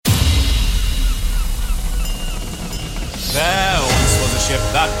There once was a ship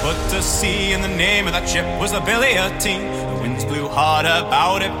that put to sea, and the name of that ship was the Billiardine. The winds blew hard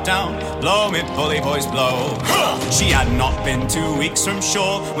about it down, blow me bully boys blow. She had not been 2 weeks from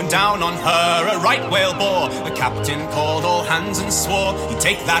shore when down on her a right whale bore. The captain called all hands and swore he'd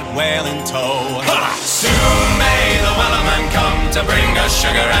take that whale in tow. Soon may the wellerman come to bring us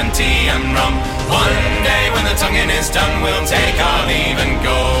sugar and tea and rum. One day when the tonguing is done, we'll take our leave and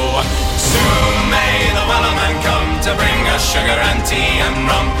go. Soon may the wellerman come to bring us sugar and tea and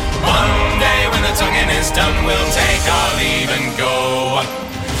rum. One day when the tonguing is done, we'll take our leave and go.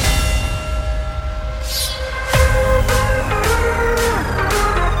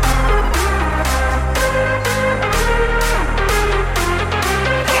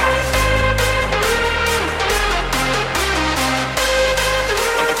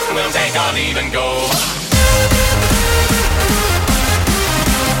 We'll take our leave and go.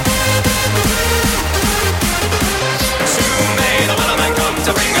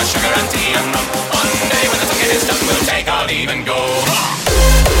 To bring us sugar and tea and rum. One day when the tonguing is done, we'll take our leave and go.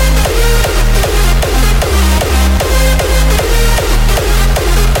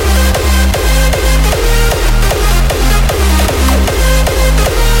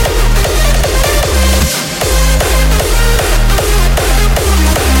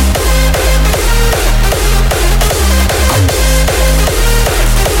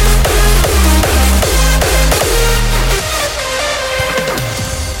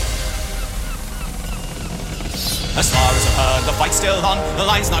 As far as I've heard, the fight's still on, the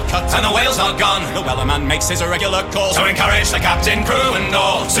line's not cut and the whale's not gone. The wellerman makes his irregular call to encourage the captain, crew and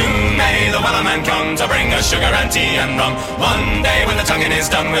all. Soon may the wellerman come to bring us sugar and tea and rum. One day when the tonguing is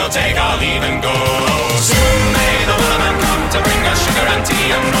done, we'll take our leave and go. Soon may the wellerman come to bring us sugar and tea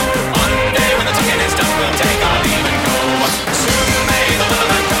and rum. One day when the tonguing is done, we'll take our leave and go. Soon may the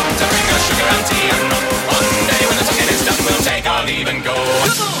wellerman come to bring us sugar and tea and rum. One day when the tonguing is done, we'll take our leave and go.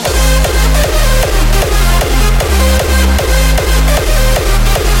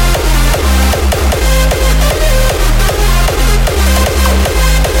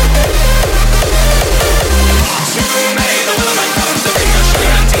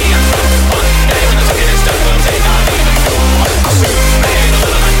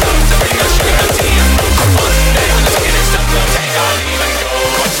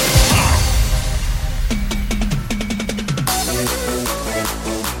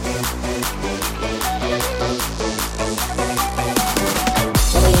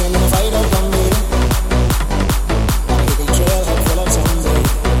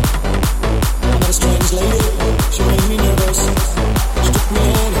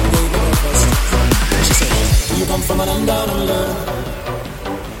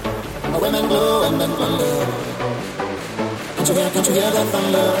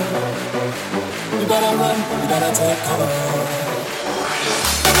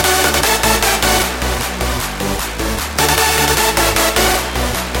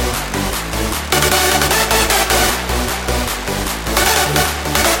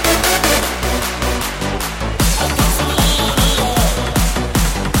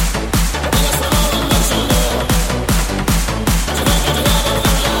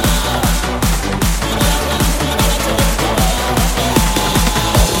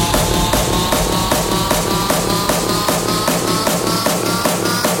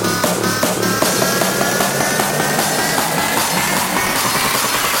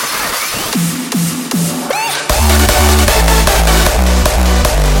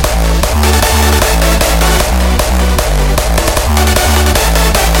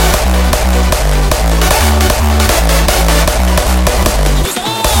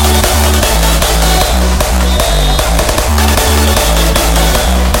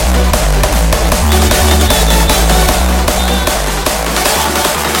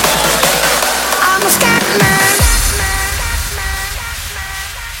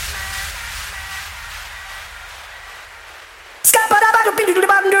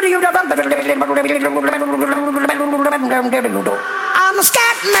 I'm a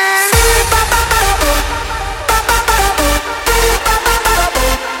scat man.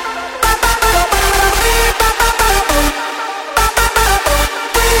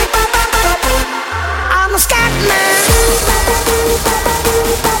 I'm a scat man.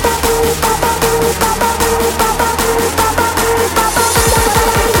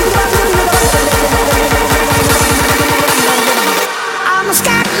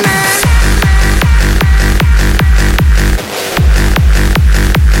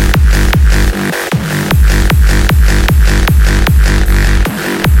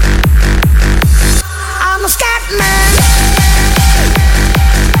 I'm a scat man.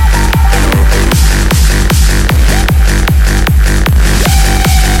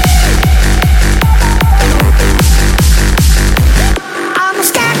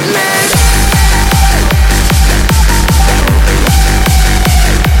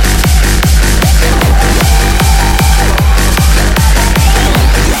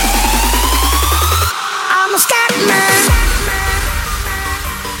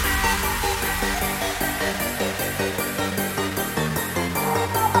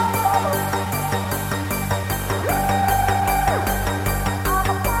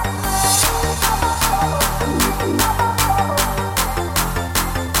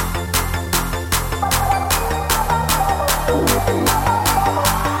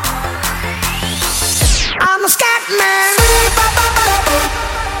 Scatman.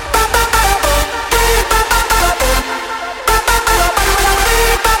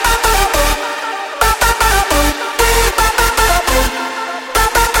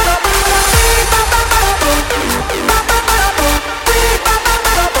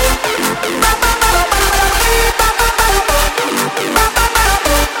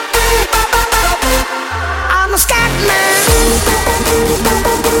 I'm a Scatman.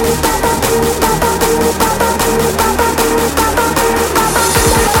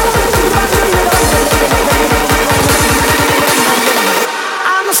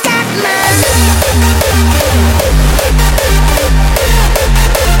 I'm a Scatman.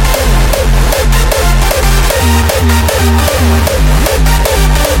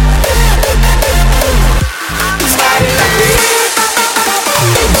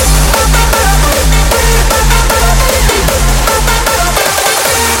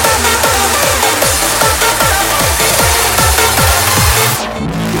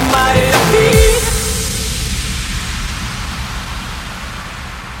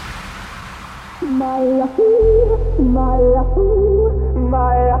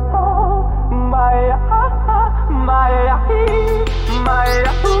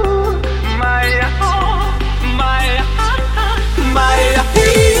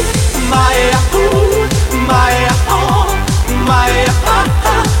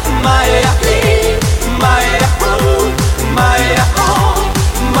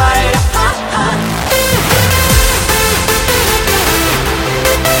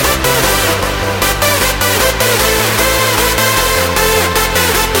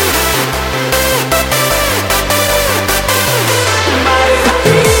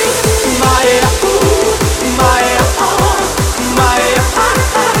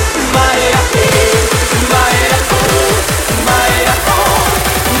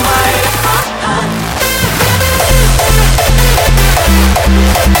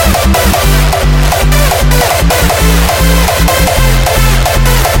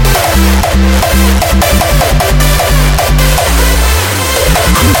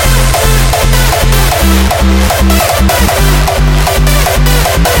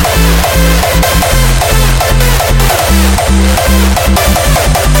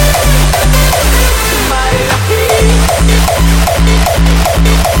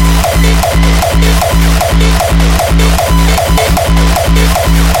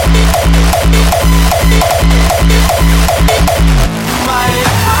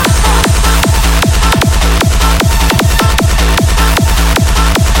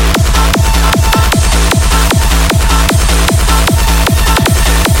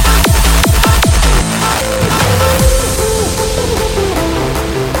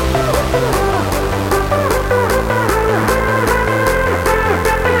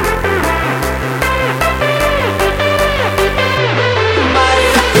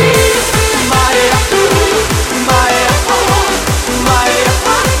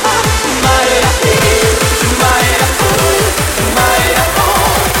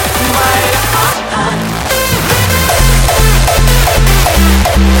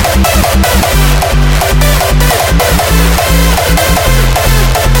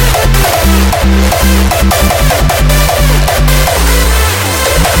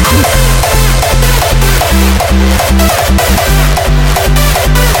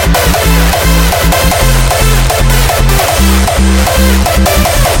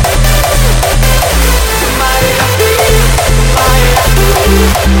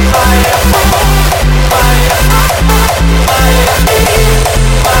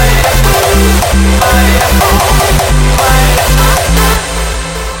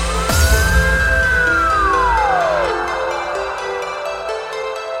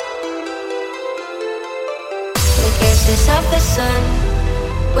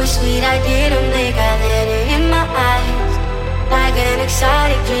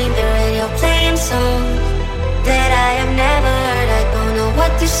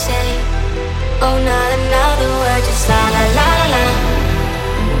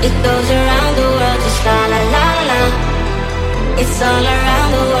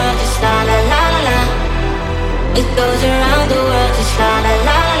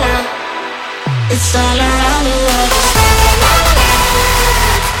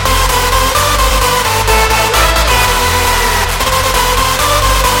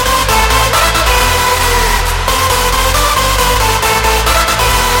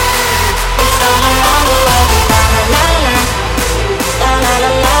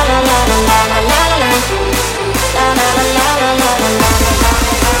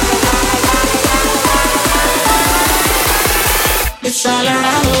 It's all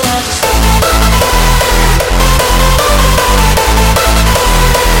around the world.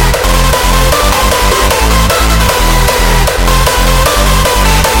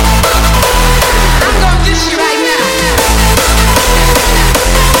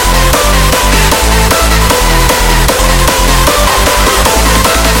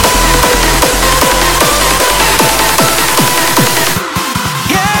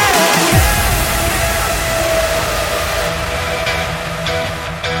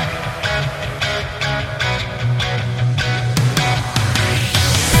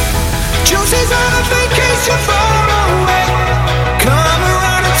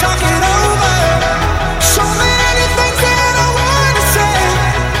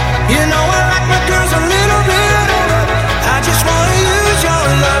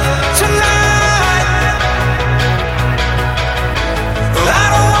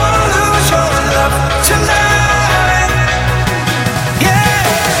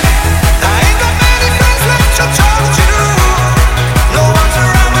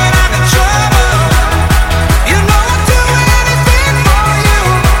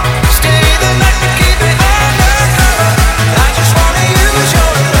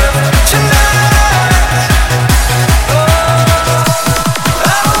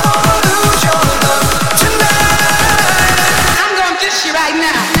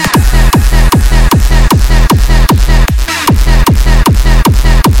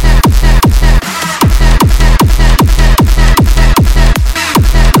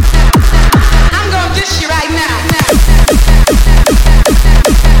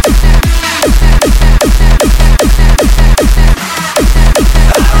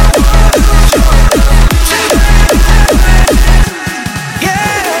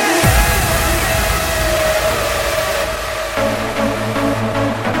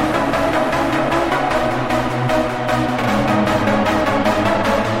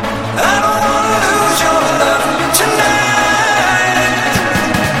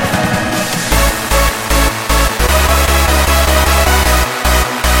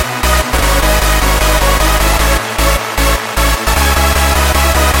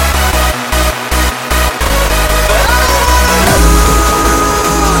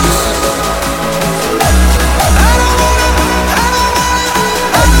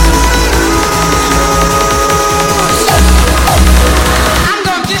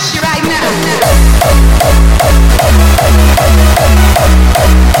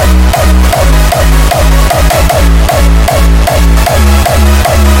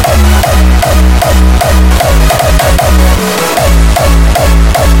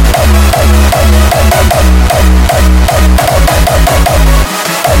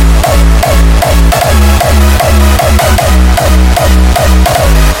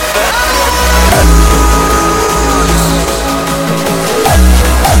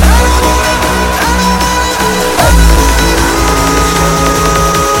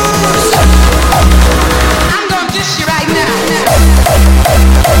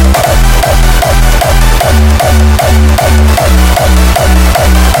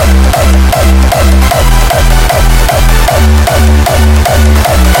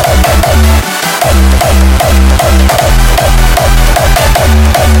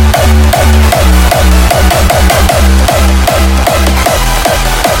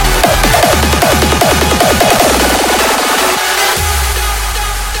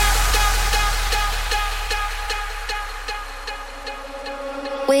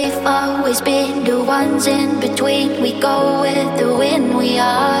 mountains in between. We go with the wind, we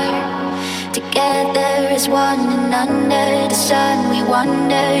are together as one, and under the sun we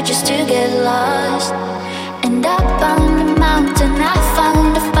wander just to get lost. And up on the mountain I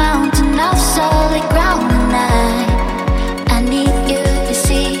found a fountain of solid ground, and I need you to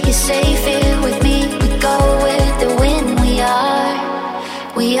see you're safe here with me. We go with the wind,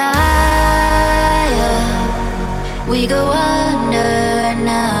 we go under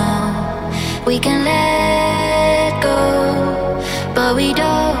now. We can let go, but we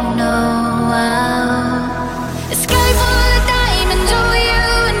don't know how. A sky full of diamonds, oh you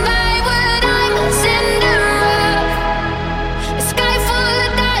and I were diamonds in the rough. A sky full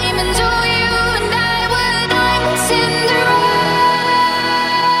of diamonds, oh you and I were diamonds in the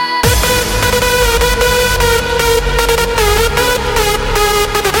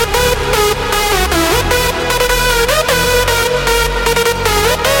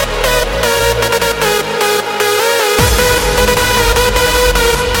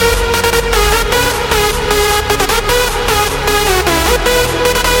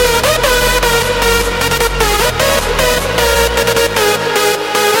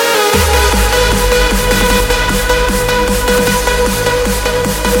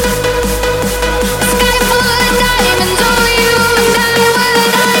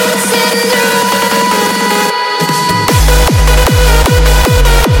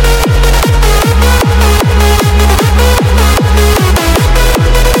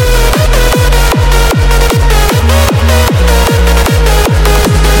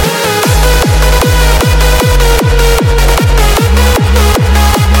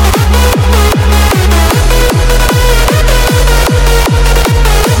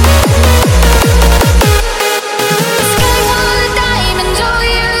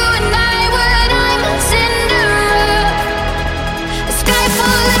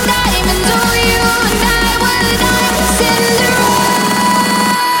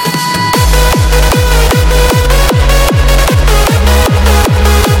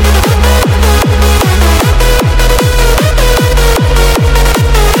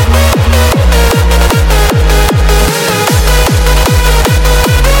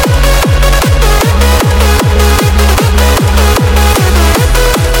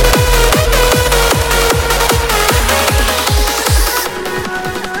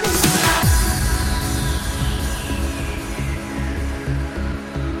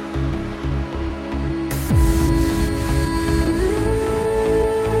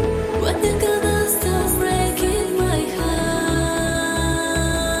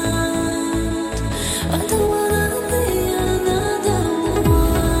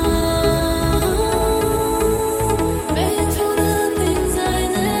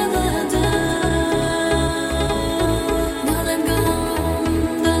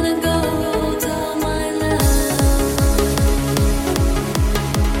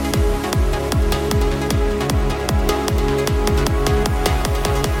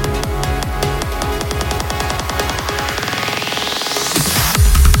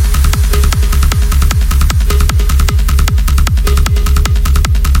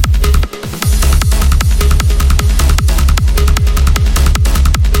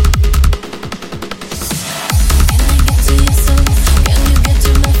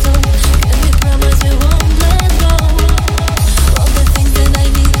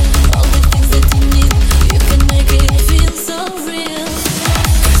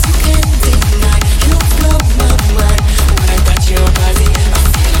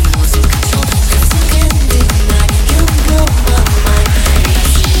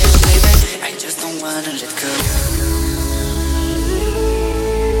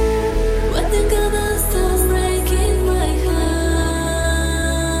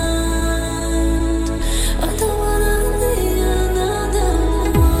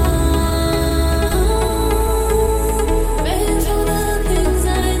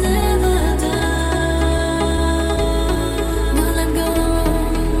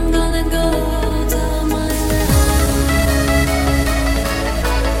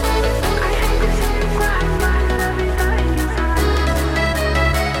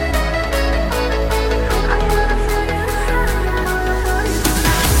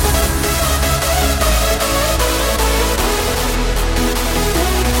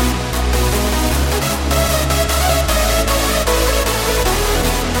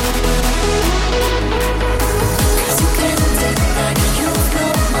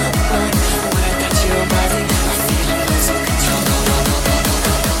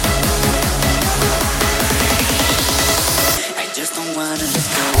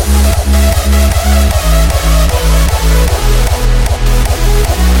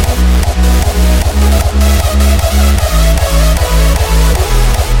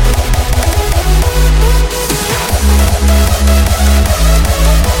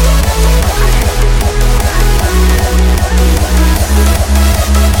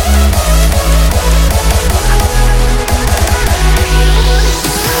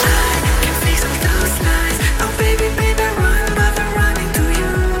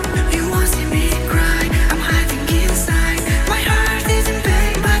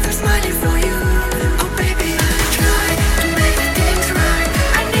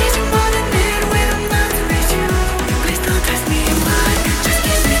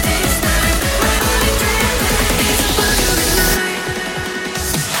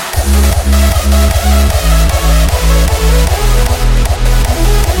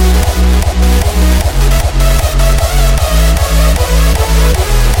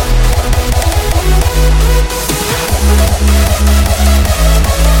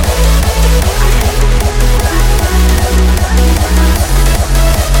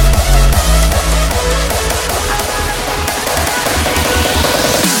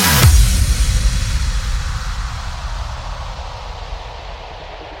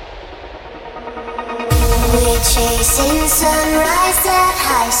Chasing sunrise at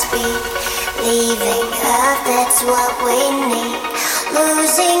high speed, leaving Earth, that's what we need.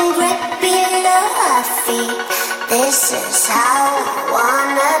 Losing grip below our feet, this is how I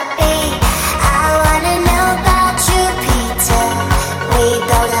wanna be. I wanna know about you, Peter. We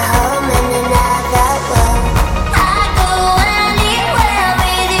build a home in another world. I'd go anywhere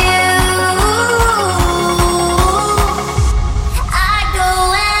with you. I'd go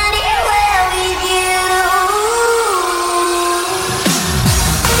anywhere with you.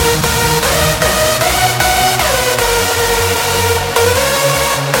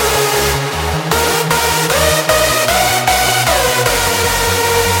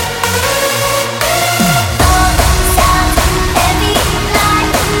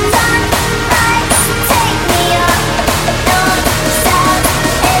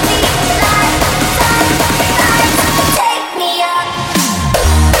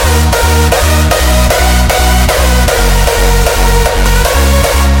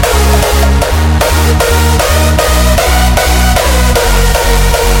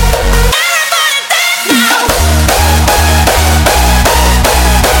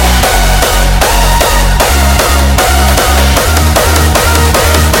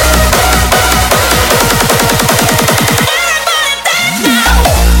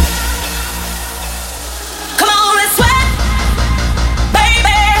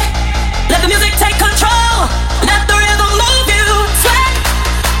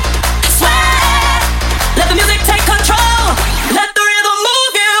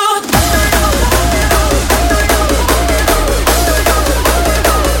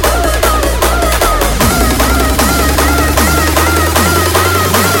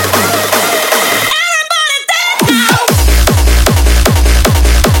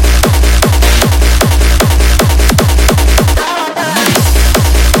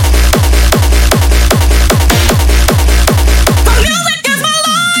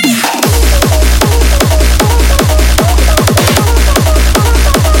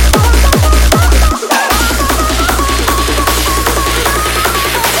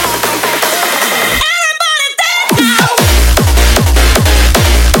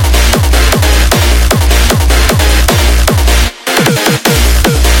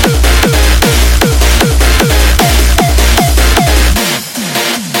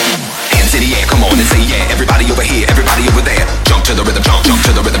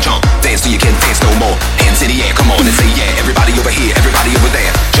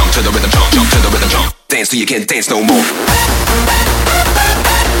 So you can't dance no more.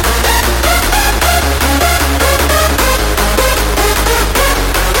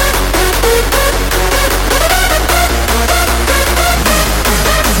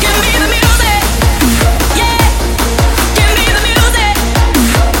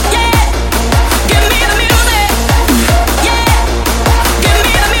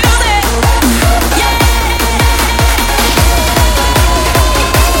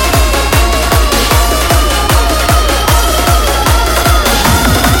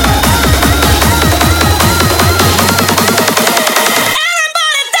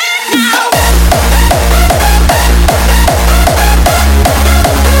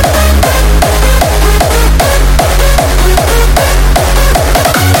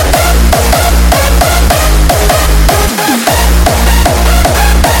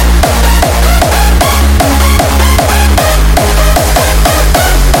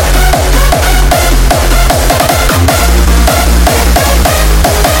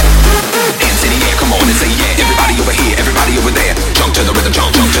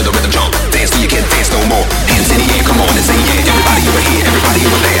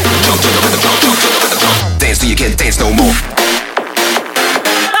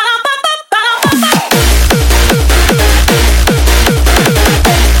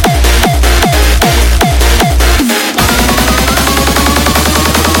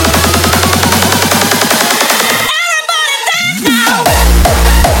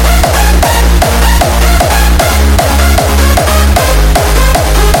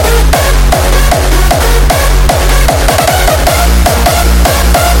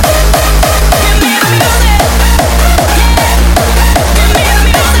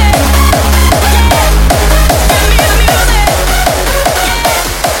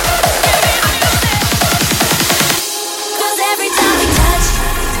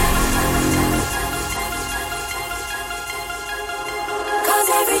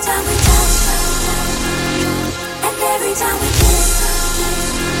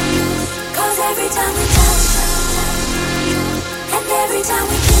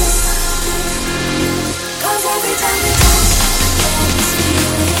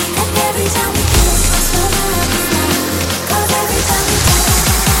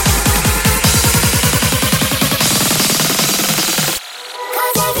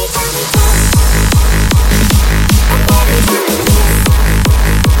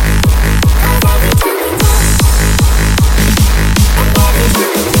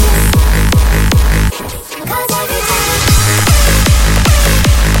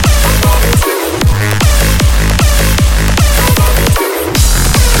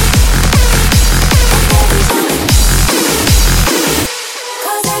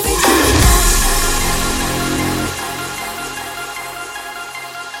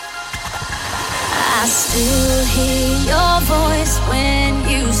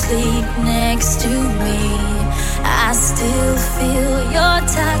 sleep next to me, I still feel your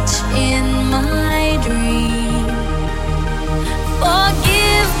touch in my dream.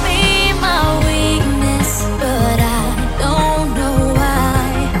 Forgive me my weakness, but I don't know why.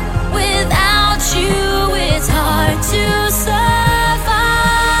 Without you, it's hard to survive.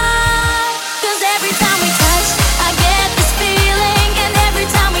 'Cause every time we touch, I get this feeling, and every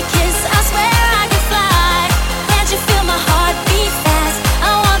time we kiss, I swear I can fly. Can't you feel my heart beat fast?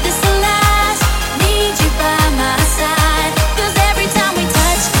 I want this to last. Need you by my side. 'Cause every time we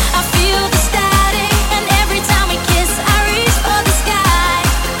touch, I feel the static, and every time we kiss, I reach for the sky.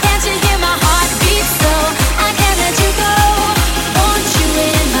 Can't you hear my heart beat so? I can't let you go. Want you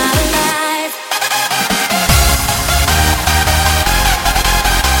in my life.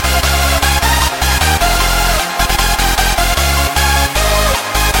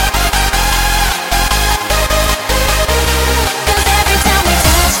 Cause every time we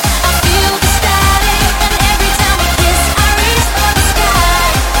touch, I feel the static, and every time we kiss, I reach for the sky.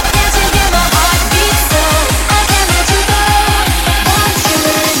 Can't you hear my heart beat so? I can't let you go. Want you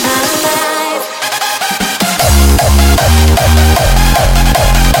in my life.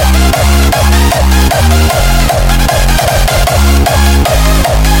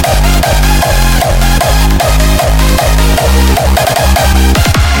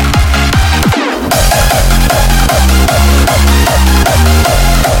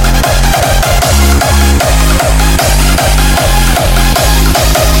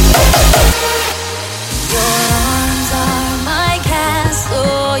 Your arms are my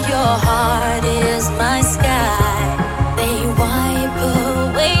castle, your heart is my sky. They wipe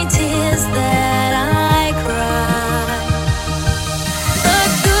away tears that I cry. The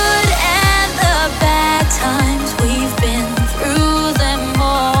good and the bad times, we've been through them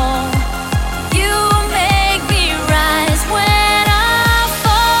all. You make me rise when I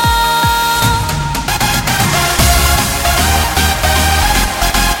fall.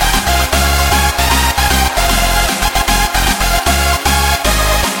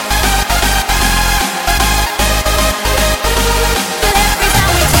 But every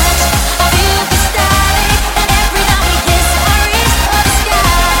time we touch, I feel the static, and every time we kiss, I reach for the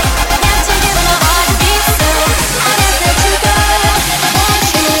sky. Can't you hear my heart beat so? I can't let you go. Want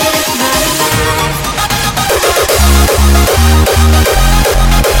you in my life.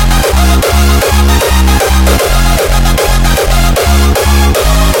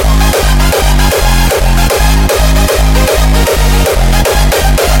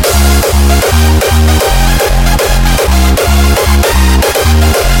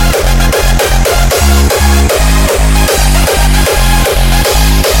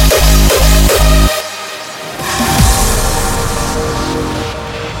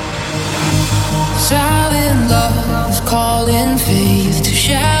 Silent love calling faith to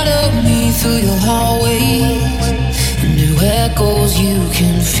shadow me through your hallways. And new echoes you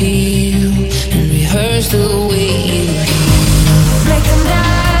can feel and rehearse the way you heal. Break them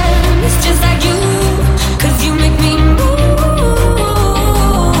down, it's just like you, 'cause you make me move.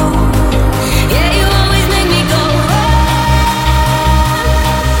 Yeah, you always make me go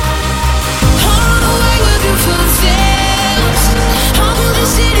on away with your footsteps. I'll build a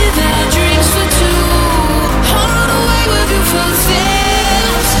city that drinks for two. On away with your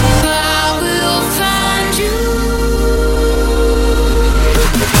footsteps. I will find you.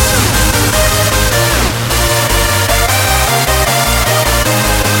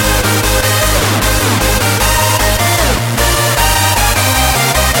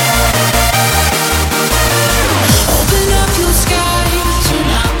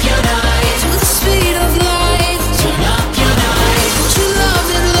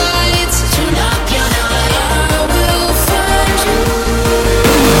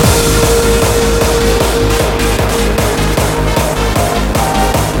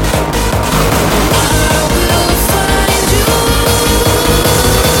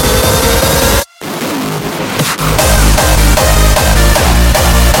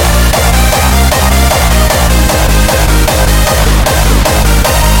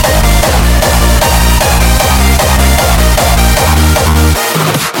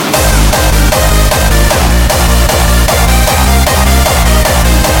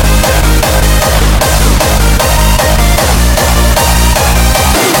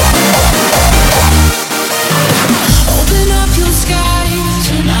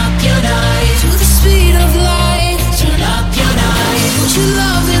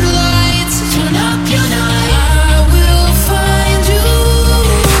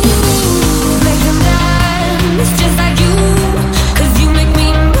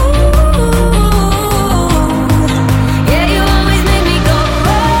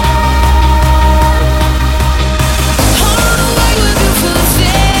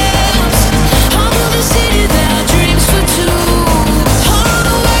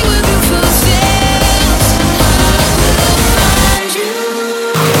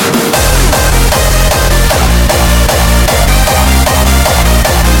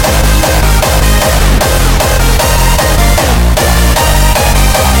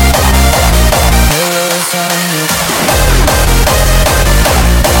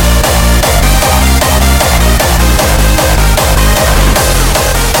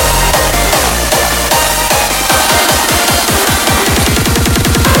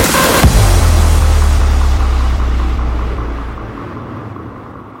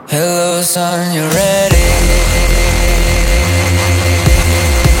 son, you're ready.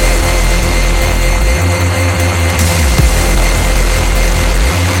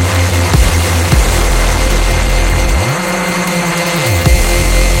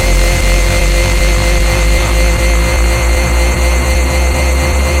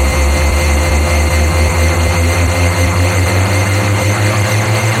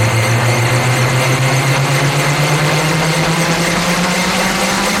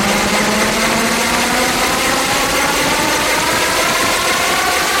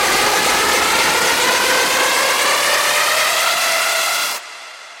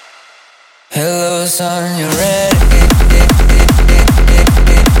 Hello, son, you're ready.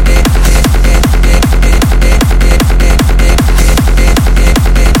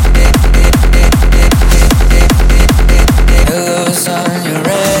 Hello, son, you're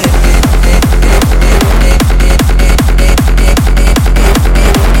ready.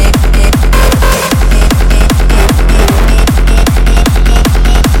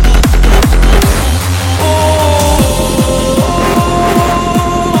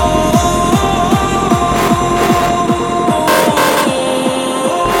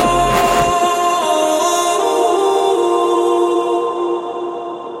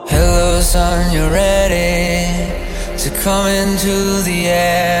 Son, you're ready to come into the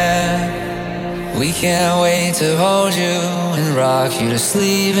air. We can't wait to hold you and rock you to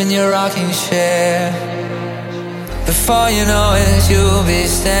sleep in your rocking chair. Before you know it, you'll be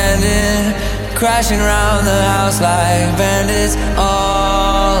standing, crashing around the house like bandits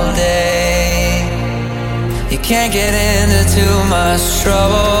all day. You can't get into too much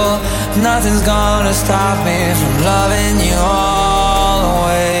trouble. Nothing's gonna stop me from loving you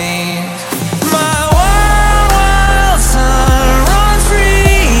always.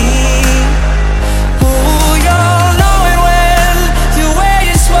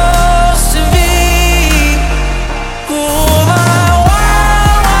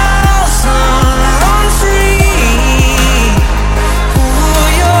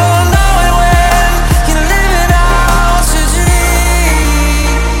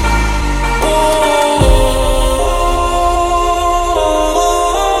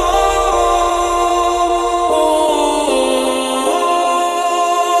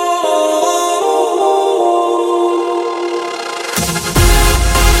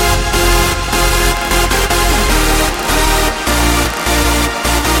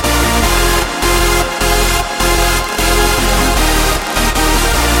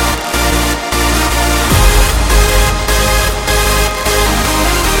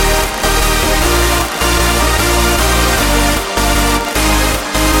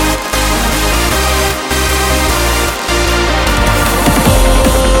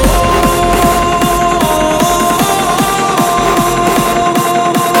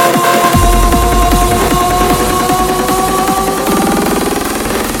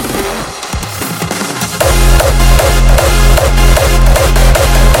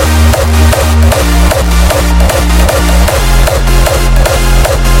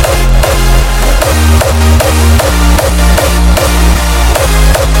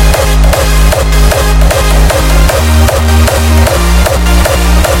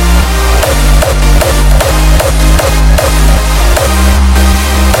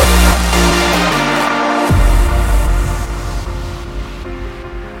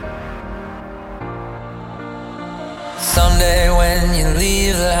 Someday when you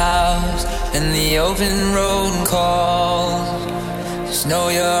leave the house and the open road calls, just know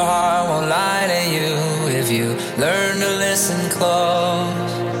your heart won't lie to you if you learn to listen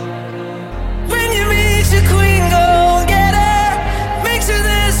close. When you meet your queen, go get her. Make sure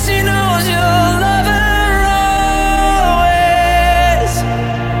that she knows you'll love her always.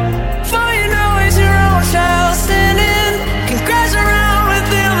 For you know it's your own child standing, can crash around with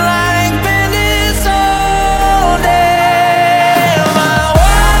them like bandits all day.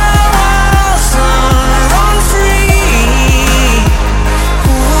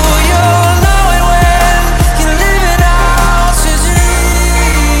 Dream.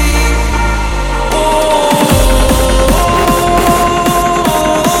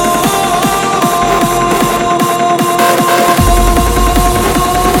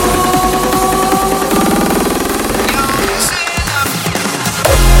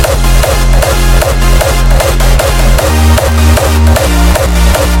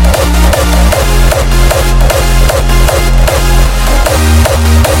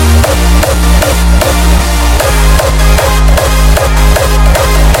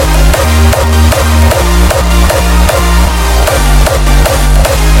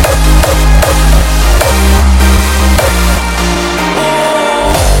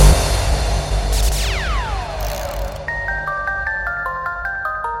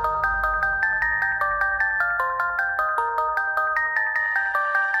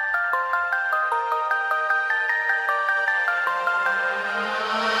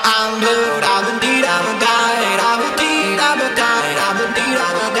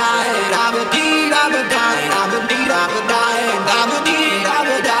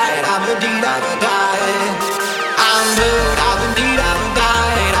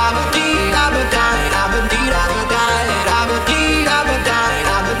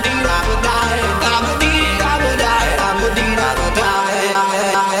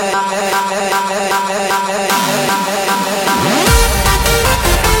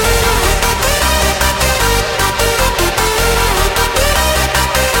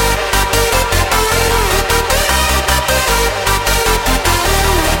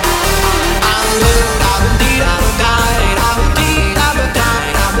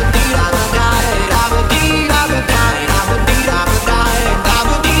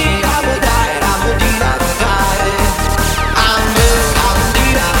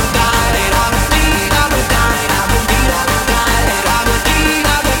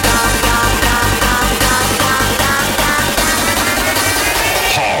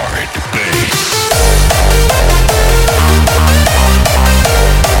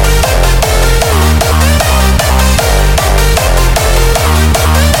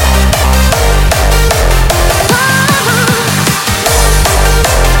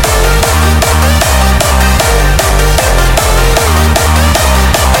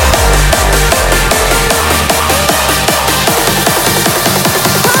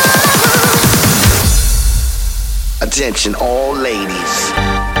 Attention all ladies.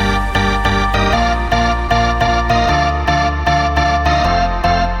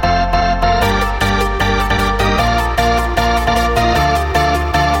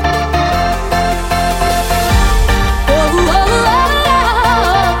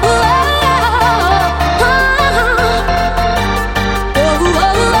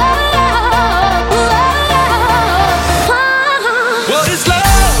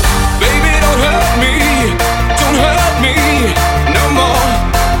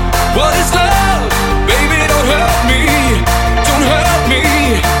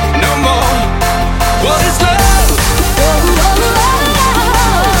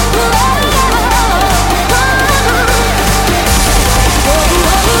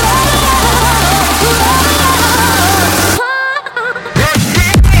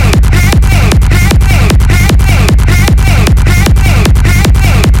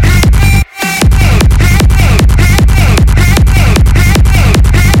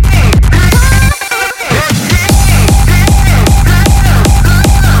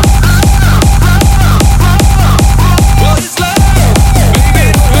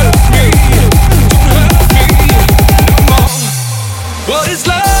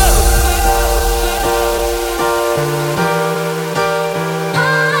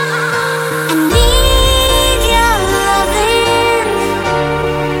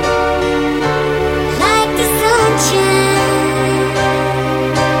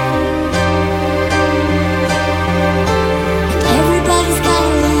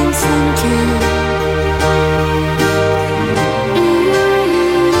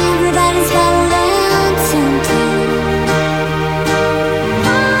 Everybody's got a learn something.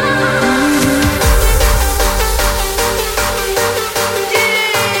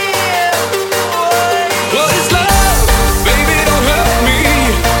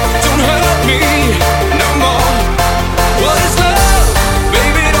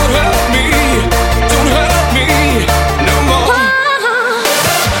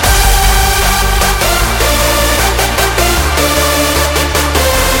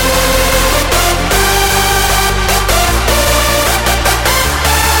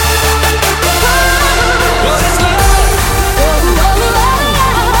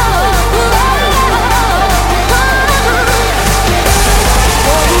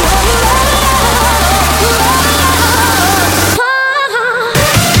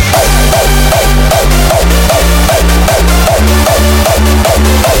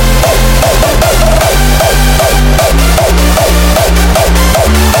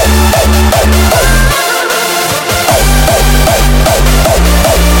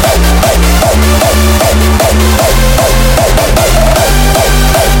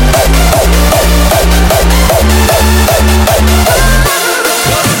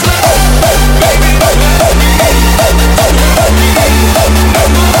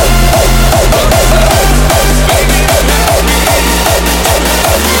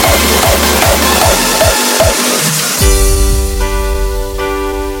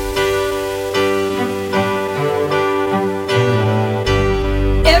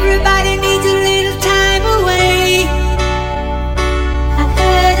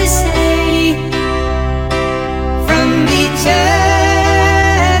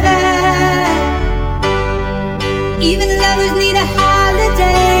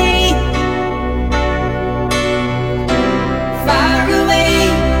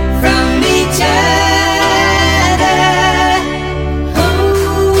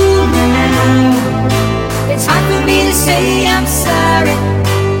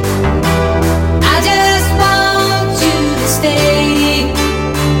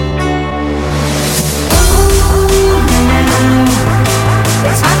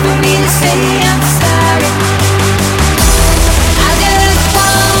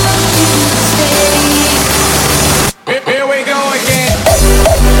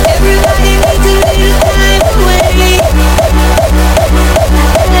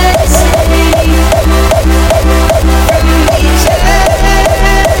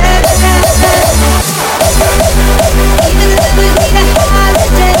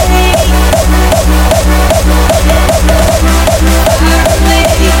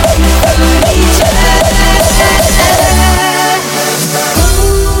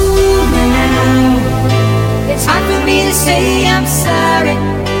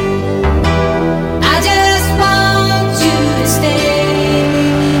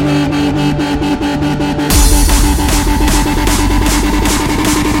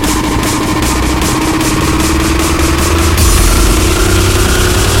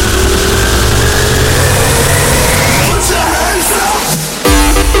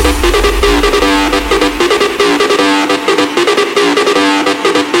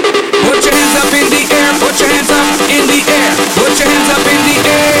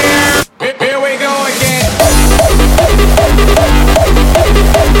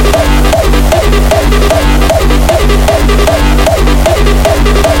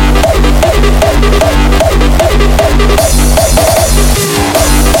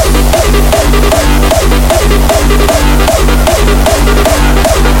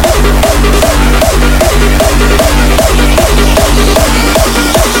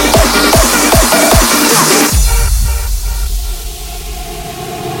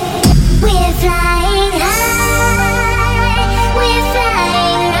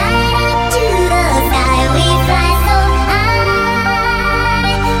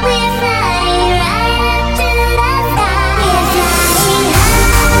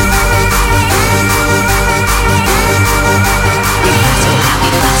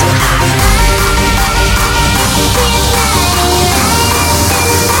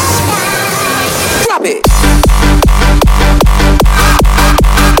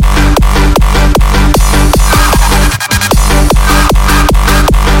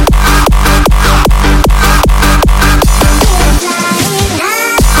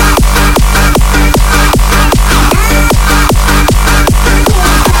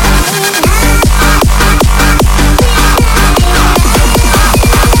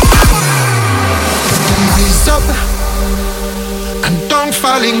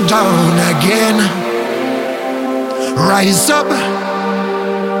 falling down again. Rise up.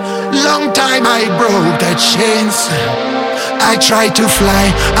 Long time I broke the chains. I tried to fly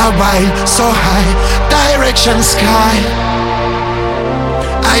a while so high, direction sky.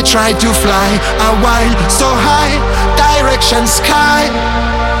 I tried to fly a while so high, direction sky.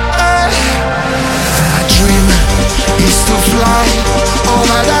 My dream is to fly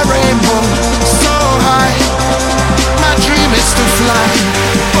over the rainbow so high. My dream is to fly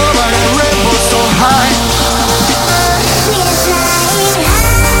over the rainbow so high. We're flying high.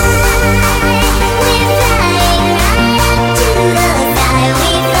 We're flying high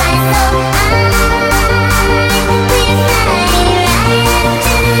to the sky. We fly so high.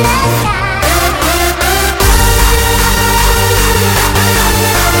 We're flying right to the sky.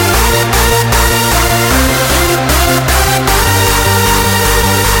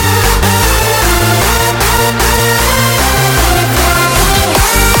 We're flying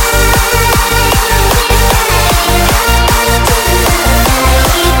high.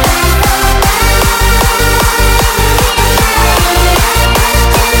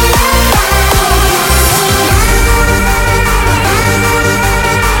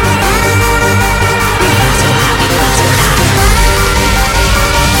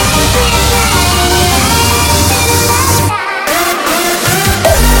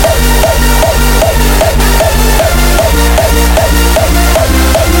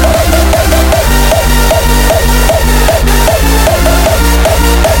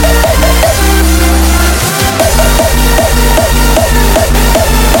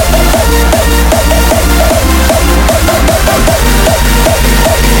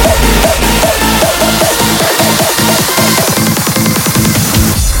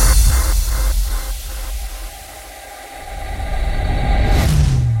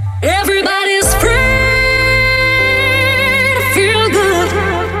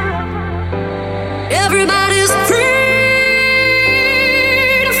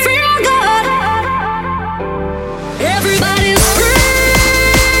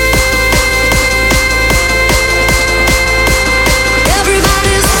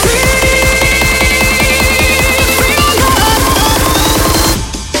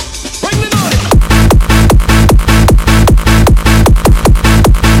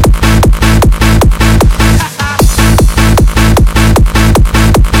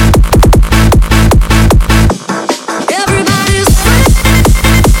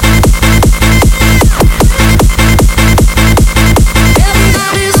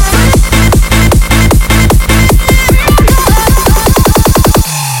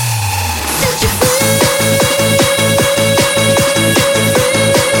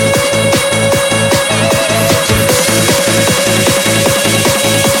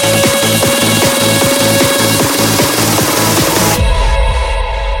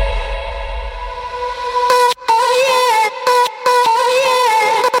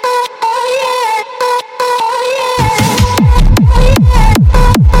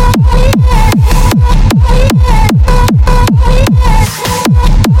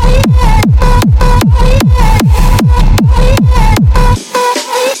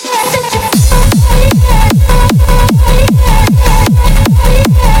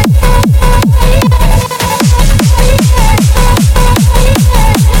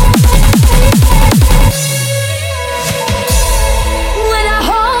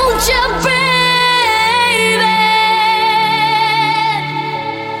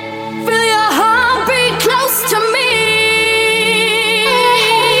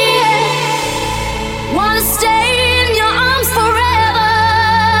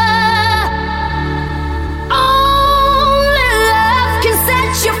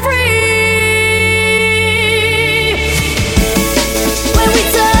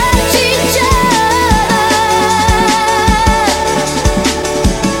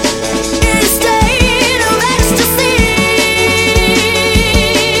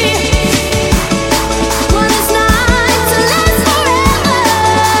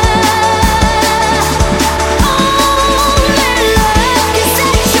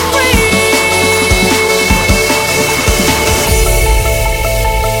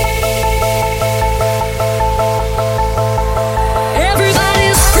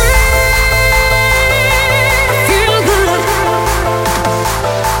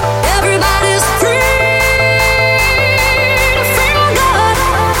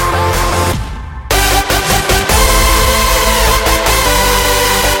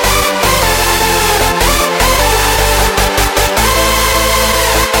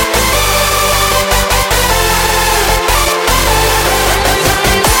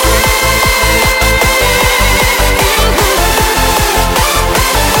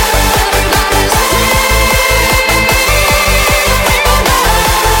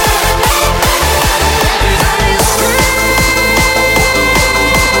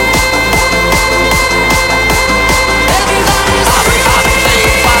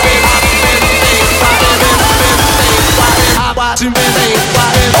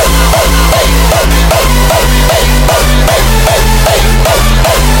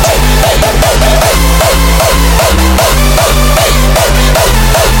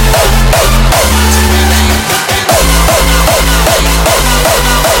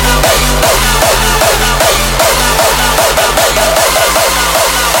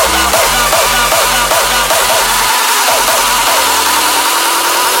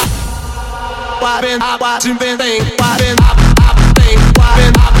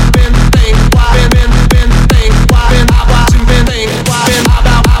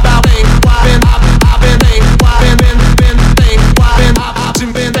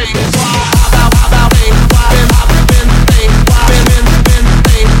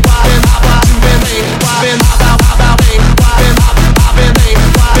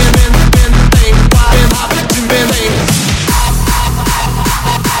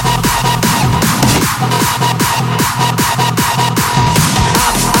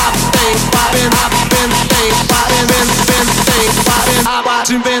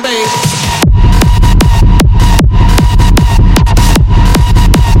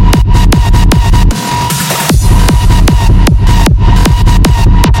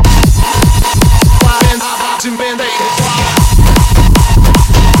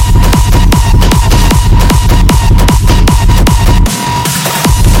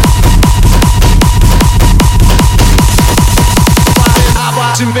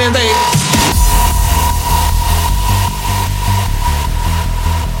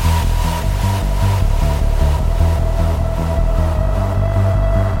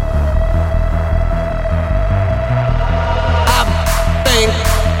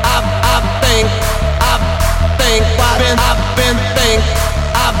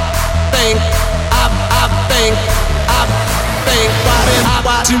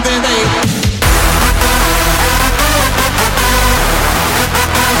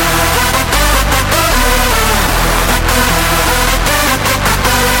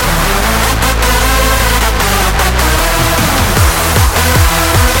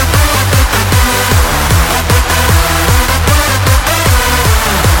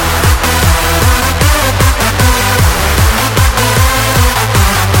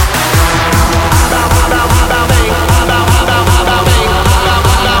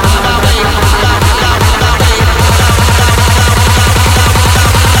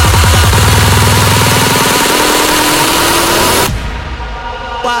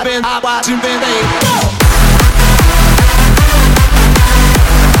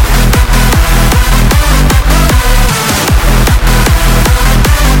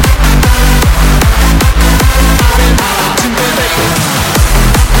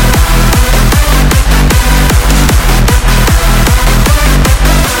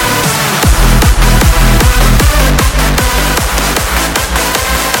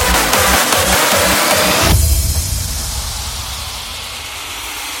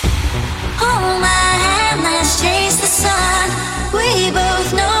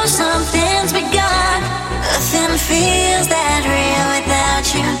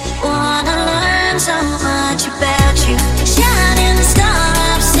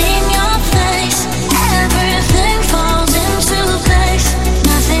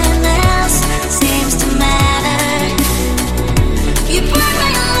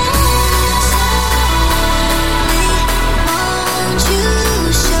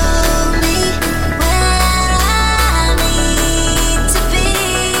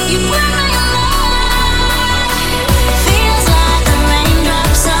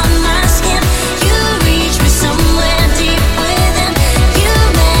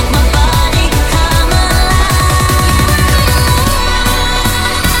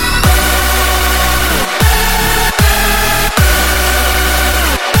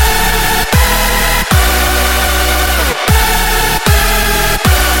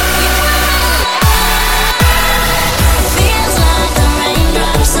 Feels like the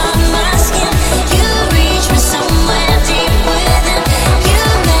raindrops on my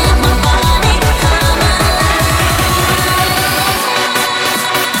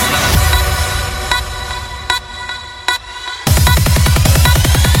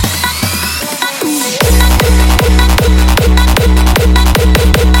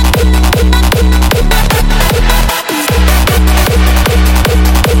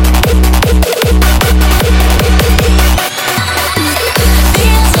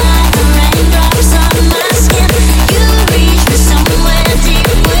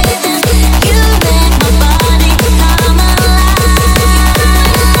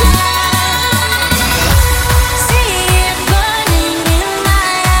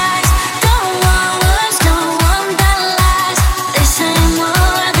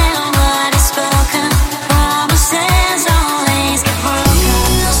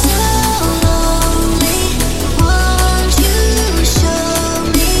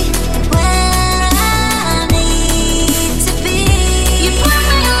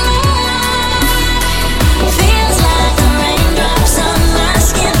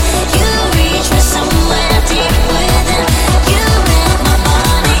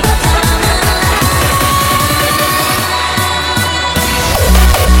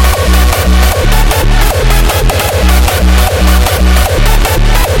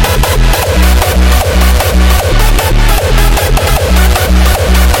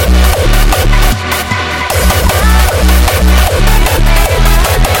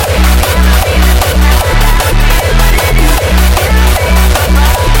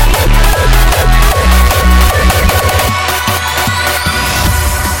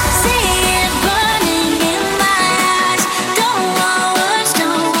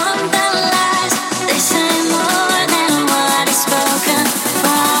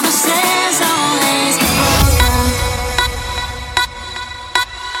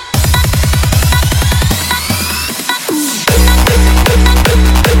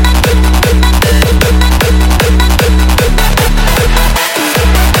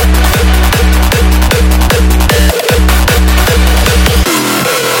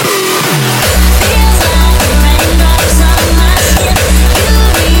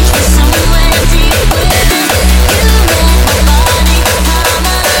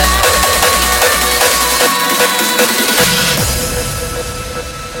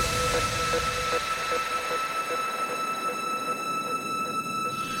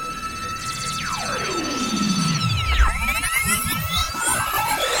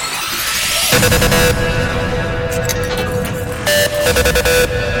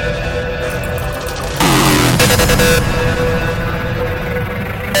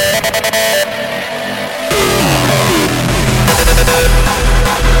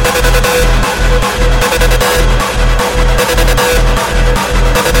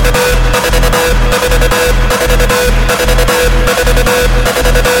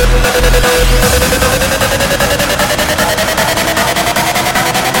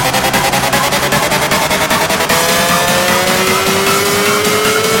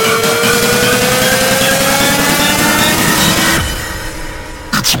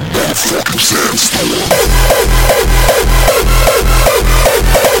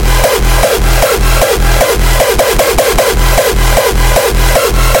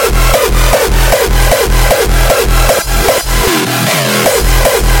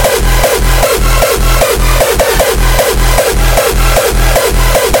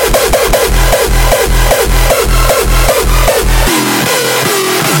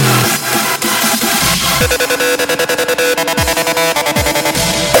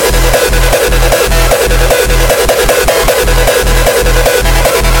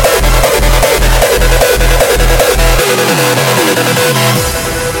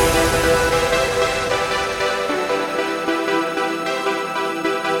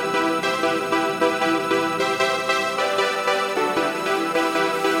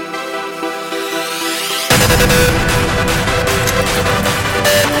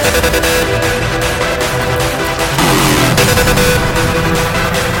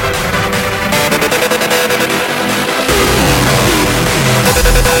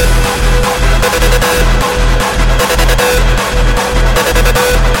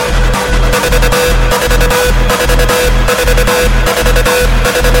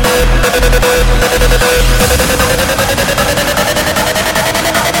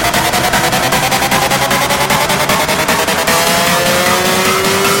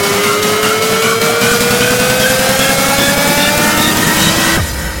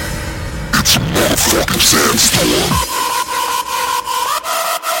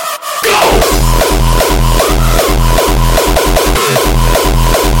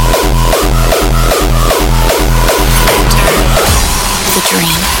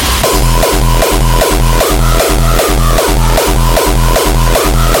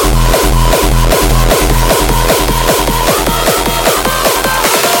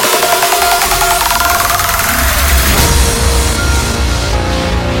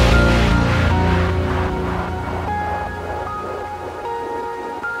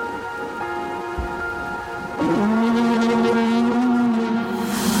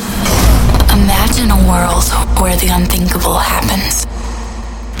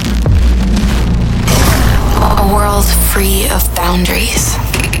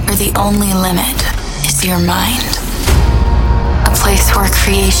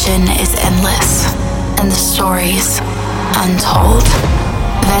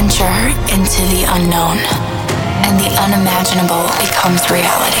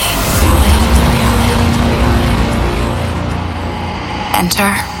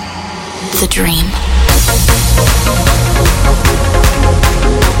Enter the dream.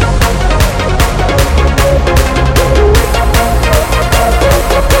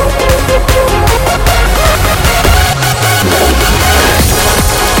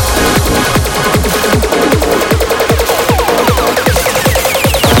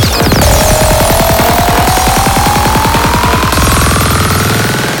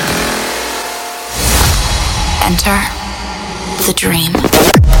 Enter the dream.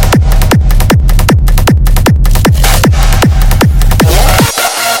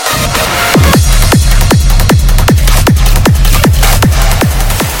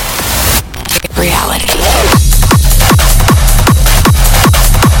 Reality.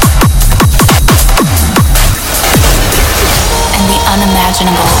 And the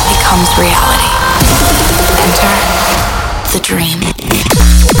unimaginable becomes reality. Enter the dream.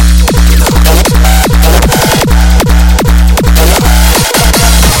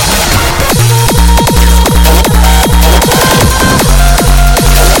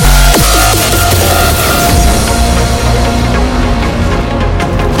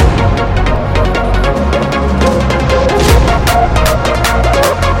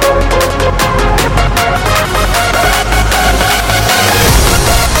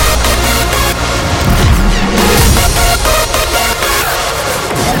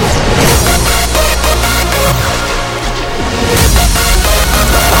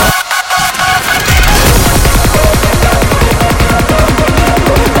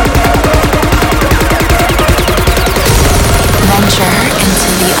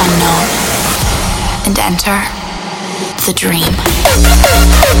 enter the dream.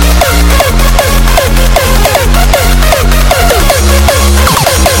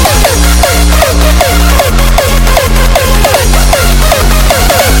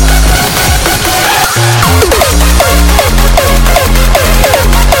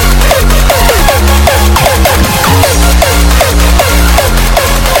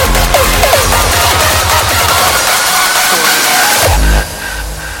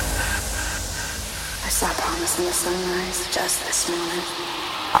 In the sunrise just this morning.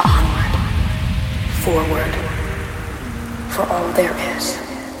 Onward, forward, for all there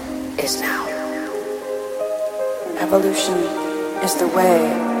is now. Evolution is the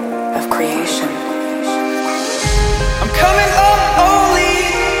way of creation. I'm coming